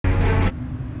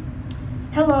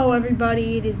Hello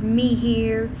everybody, it is me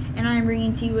here, and I am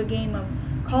bringing to you a game of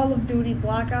Call of Duty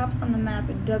Black Ops on the map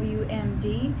of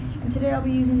WMD. And today I'll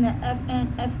be using the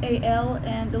FNFAL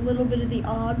and a little bit of the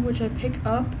odd, which I pick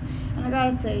up. And I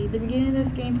gotta say, the beginning of this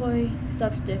gameplay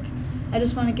sucks dick. I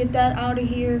just want to get that out of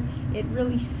here. It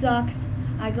really sucks.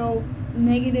 I go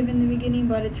negative in the beginning,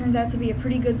 but it turns out to be a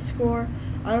pretty good score.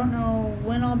 I don't know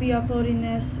when I'll be uploading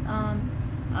this.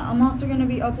 I'm also going to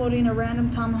be uploading a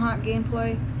random Tomahawk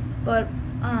gameplay, but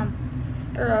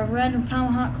or a random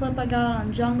Tomahawk clip I got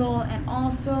on Jungle. And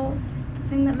also, the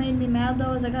thing that made me mad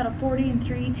though is I got a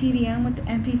 40-3 TDM with the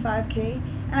MP5K,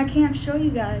 and I can't show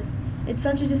you guys. It's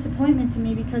such a disappointment to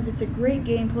me because it's a great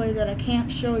gameplay that I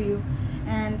can't show you,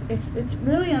 and it's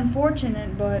really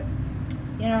unfortunate. But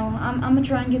you know, I'm gonna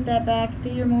try and get that back.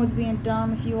 Theater mode's being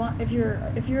dumb. If you're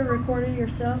a recorder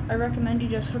yourself, I recommend you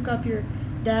just hook up your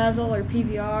Dazzle or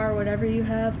PVR or whatever you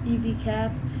have, easy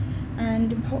cap,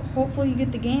 and hopefully you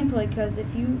get the gameplay, because if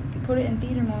you put it in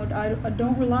theater mode, I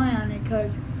don't rely on it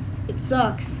because it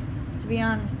sucks, to be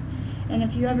honest. And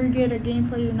if you ever get a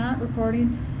gameplay you're not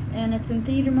recording and it's in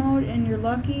theater mode and you're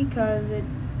lucky because it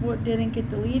didn't get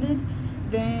deleted,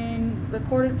 then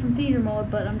record it from theater mode.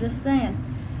 But I'm just saying,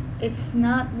 it's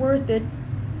not worth it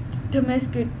to miss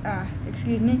good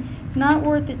it's not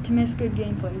worth it to miss good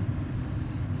gameplays.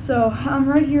 So I'm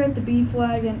right here at the B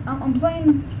flag, and I'm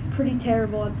playing pretty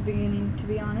terrible at the beginning, to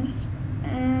be honest.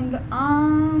 And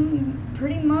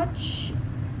pretty much,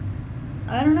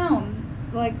 I don't know,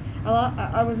 like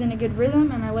I was in a good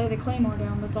rhythm and I lay the claymore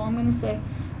down. That's all I'm gonna say.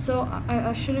 So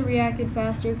I should have reacted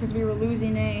faster because we were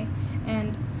losing A,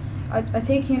 and I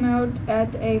take him out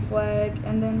at the A flag,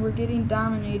 and then we're getting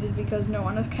dominated because no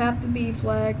one has capped the B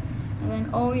flag. And then,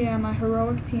 oh yeah, my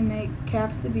heroic teammate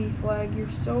caps the B flag.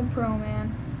 You're so pro,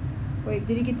 man. Wait,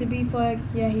 did he get the B flag?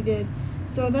 Yeah, he did.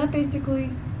 So that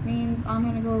basically means I'm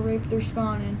gonna go rape their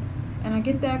spawning. And I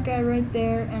get that guy right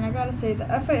there, and I gotta say, the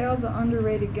FAL is an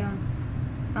underrated gun.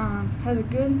 Has a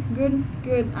good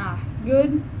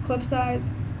clip size,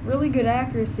 really good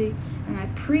accuracy, and I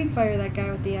pre-fire that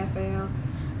guy with the FAL.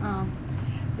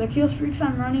 The kill streaks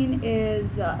I'm running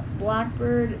is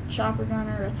Blackbird, Chopper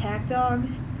Gunner, Attack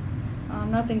Dogs.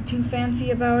 Nothing too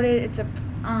fancy about it. It's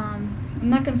I'm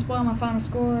not going to spoil my final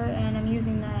score, and I'm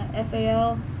using the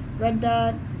FAL, Red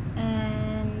Dot,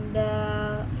 and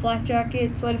Flak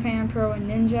Jacket, Sleight of Hand Pro, and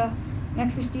Ninja.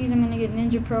 Next Prestige, I'm going to get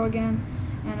Ninja Pro again,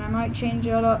 and I might change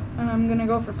it up, and I'm going to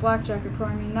go for Flak Jacket Pro.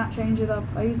 I mean, not change it up.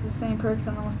 I use the same perks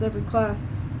on almost every class.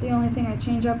 The only thing I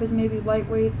change up is maybe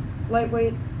lightweight,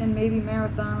 and maybe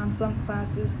marathon on some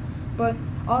classes. But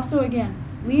also, again,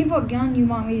 leave what gun you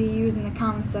want me to use in the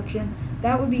comments section.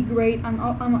 That would be great. I'm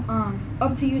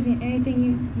up to using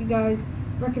anything you guys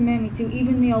recommend me to,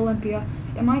 even the Olympia.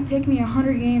 It might take me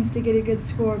 100 games to get a good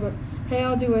score, but hey,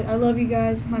 I'll do it. I love you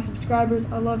guys, my subscribers.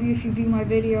 I love you if you view my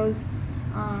videos.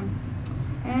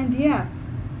 And yeah,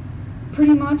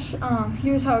 pretty much,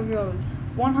 here's how it goes.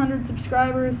 100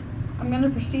 subscribers, I'm gonna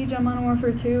prestige on Modern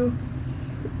Warfare 2.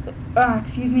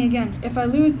 Excuse me again. If I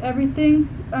lose everything,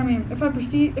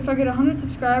 if I get 100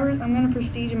 subscribers, I'm gonna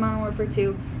prestige in Modern Warfare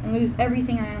 2 and lose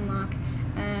everything I unlock.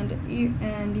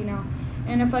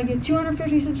 And if I get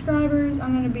 250 subscribers,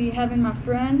 I'm gonna be having my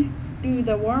friend do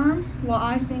the worm while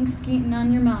I sing "Skeetin'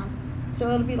 on Your Mom." So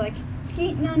it'll be like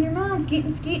 "Skeetin' on your mom,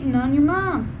 skeetin' on your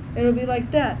mom." It'll be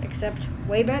like that, except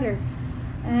way better.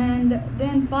 And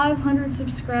then 500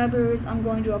 subscribers, I'm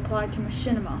going to apply to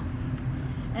Machinima.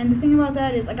 And the thing about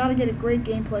that is I gotta get a great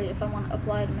gameplay if I want to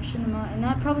apply to Machinima, and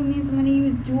that probably means I'm gonna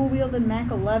use dual-wielded Mac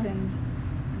 11s.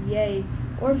 Yay.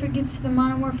 Or if it gets to the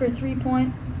Modern Warfare 3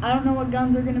 point, I don't know what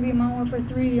guns are gonna be in Modern Warfare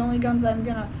 3. The only guns I'm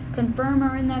gonna confirm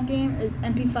are in that game is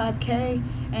MP5K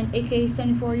and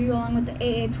AK-74U along with the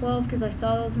AA-12, because I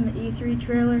saw those in the E3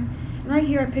 trailer. And right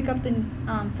here I pick up the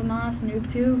FAMAS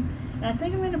Noob Tube, and I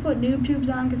think I'm gonna put Noob Tubes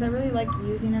on because I really like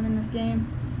using them in this game,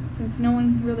 since no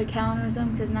one really counters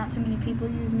them because not too many people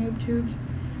use Noob Tubes.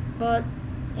 But,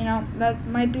 you know, that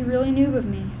might be really noob of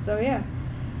me. So yeah,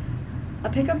 I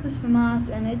pick up this FAMAS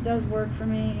and it does work for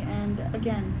me. And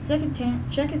again, second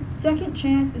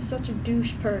chance is such a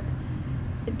douche perk.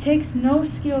 It takes no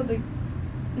skill to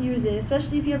use it,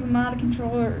 especially if you have a modded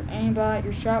controller or aimbot.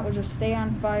 Your shot will just stay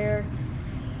on fire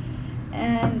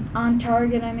and on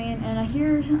target, and I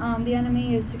hear the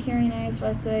enemy is securing A, so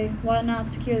I say, why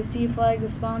not secure the C flag? The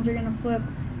spawns are gonna flip.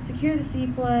 Secure the C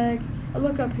flag. I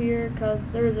look up here because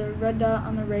there is a red dot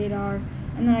on the radar,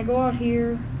 and then I go out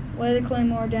here, lay the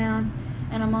claymore down,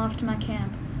 and I'm off to my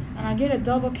camp. And I get a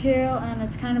double kill, and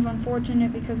it's kind of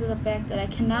unfortunate because of the fact that I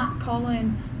cannot call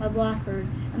in my Blackbird,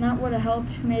 and that would have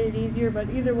helped, made it easier. But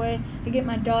either way, I get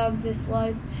my dogs this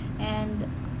life, and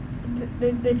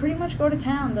they pretty much go to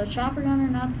town. The chopper gunner,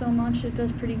 not so much. It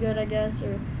does pretty good, I guess,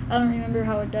 or I don't remember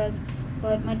how it does.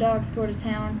 But my dogs go to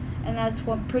town, and that's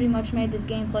what pretty much made this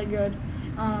gameplay good.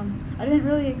 I didn't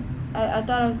really. I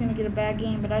thought I was gonna get a bad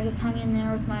game, but I just hung in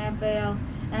there with my FAL,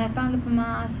 and I found a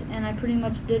FAMAS, and I pretty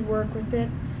much did work with it.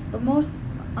 But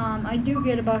I do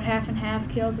get about half and half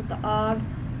kills with the AUG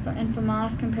and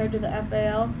FAMAS compared to the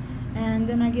FAL. And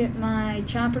then I get my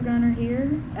chopper gunner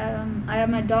here. I have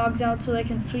my dogs out so they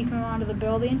can sweep them onto the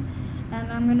building,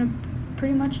 and I'm gonna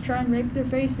pretty much try and rape their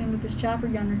face in with this chopper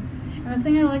gunner. And the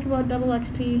thing I like about double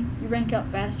XP, you rank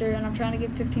up faster, and I'm trying to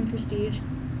get 15 prestige.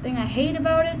 The thing I hate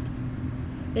about it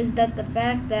is that the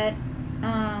fact that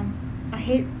I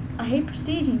hate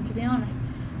prestiging, to be honest.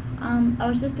 I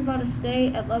was just about to stay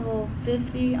at level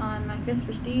 50 on my 5th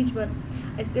prestige, but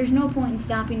there's no point in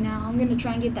stopping now. I'm gonna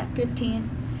try and get that 15th.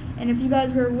 And if you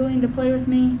guys were willing to play with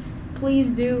me, please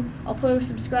do. I'll play with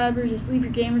subscribers. Just leave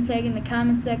your gamer tag in the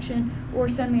comments section, or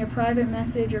send me a private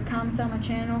message or comments on my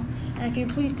channel. And if you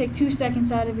please take 2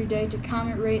 seconds out of your day to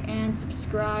comment, rate, and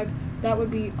subscribe, that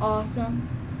would be awesome.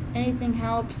 Anything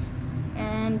helps.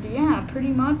 And yeah,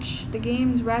 pretty much the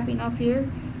game's wrapping up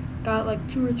here. Got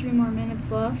like 2 or 3 more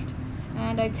minutes left.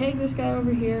 And I take this guy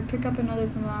over here, pick up another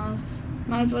FAMAS.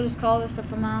 Might as well just call this a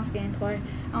FAMAS gameplay.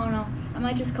 I don't know. I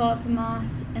might just call it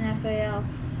FAMAS and FAL.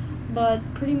 But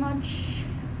pretty much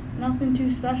nothing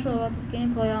too special about this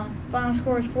gameplay. Final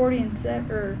score is 40 and 7,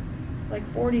 or like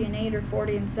 40 and 8 or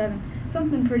 40 and 7.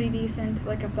 Something pretty decent,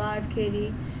 like a 5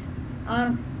 KD.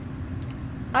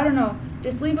 I don't know.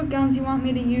 Just leave what guns you want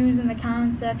me to use in the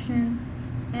comment section.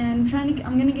 And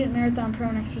I'm gonna get Marathon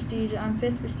Pro next prestige. I'm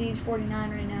 5th prestige,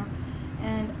 49 right now.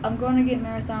 And I'm going to get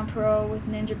Marathon Pro with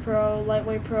Ninja Pro,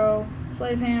 Lightweight Pro,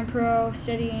 Sleight of Hand Pro,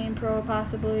 Steady Aim Pro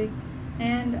possibly,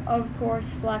 and of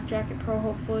course Flak Jacket Pro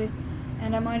hopefully.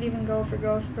 And I might even go for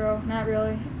Ghost Pro. Not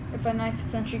really. If I knife a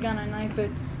sentry gun, I knife it.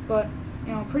 But,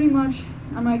 you know, pretty much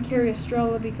I might carry a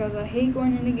Strela because I hate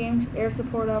going into games air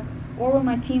support up, or when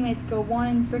my teammates go 1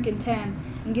 in frickin'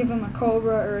 10 and give them a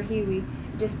Cobra or a Huey.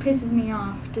 It just pisses me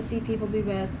off to see people do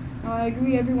bad. Now I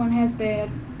agree everyone has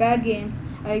bad games.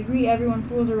 I agree everyone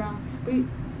fools around, but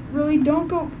really don't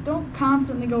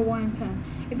constantly go 1 in 10.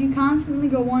 If you constantly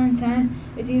go 1 in 10,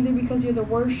 it's either because you're the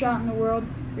worst shot in the world,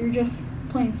 or you're just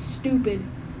playing stupid.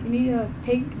 You need to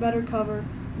take better cover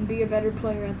and be a better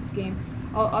player at this game.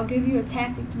 I'll give you a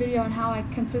tactics video on how I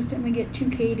consistently get 2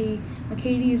 KD. My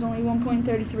KD is only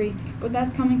 1.33, but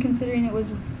that's coming considering it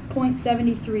was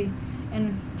 0.73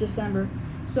 in December.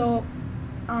 So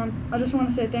I just want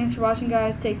to say thanks for watching,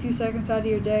 guys. Take 2 seconds out of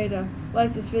your day to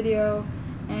like this video,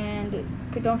 and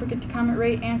don't forget to comment,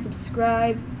 rate, and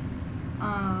subscribe.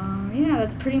 Yeah,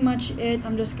 that's pretty much it.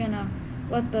 I'm just gonna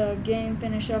let the game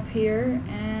finish up here,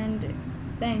 and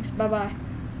thanks. Bye-bye.